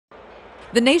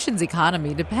The nation's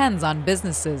economy depends on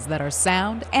businesses that are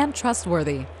sound and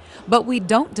trustworthy, but we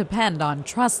don't depend on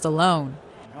trust alone.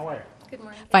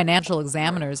 Financial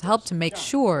examiners help to make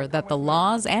sure that the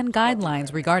laws and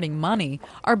guidelines regarding money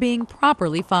are being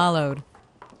properly followed.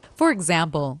 For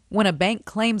example, when a bank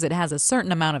claims it has a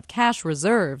certain amount of cash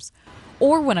reserves,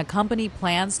 or when a company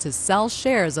plans to sell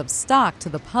shares of stock to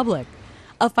the public,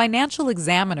 a financial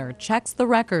examiner checks the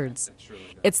records.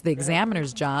 It's the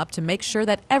examiner's job to make sure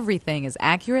that everything is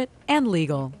accurate and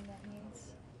legal.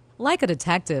 Like a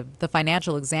detective, the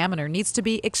financial examiner needs to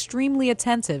be extremely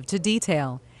attentive to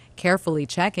detail, carefully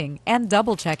checking and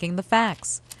double-checking the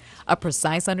facts. A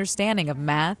precise understanding of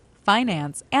math,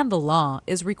 finance, and the law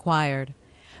is required.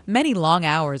 Many long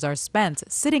hours are spent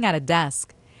sitting at a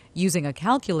desk, using a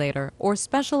calculator or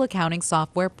special accounting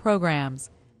software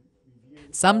programs.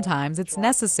 Sometimes it's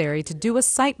necessary to do a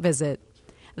site visit.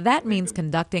 That means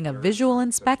conducting a visual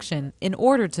inspection in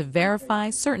order to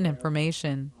verify certain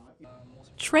information.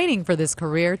 Training for this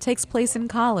career takes place in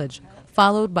college,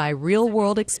 followed by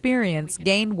real-world experience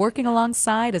gained working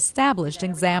alongside established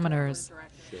examiners.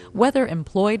 Whether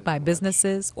employed by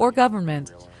businesses or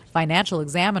government, financial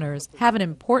examiners have an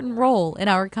important role in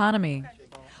our economy.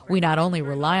 We not only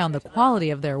rely on the quality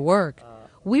of their work,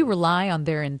 we rely on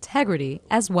their integrity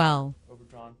as well.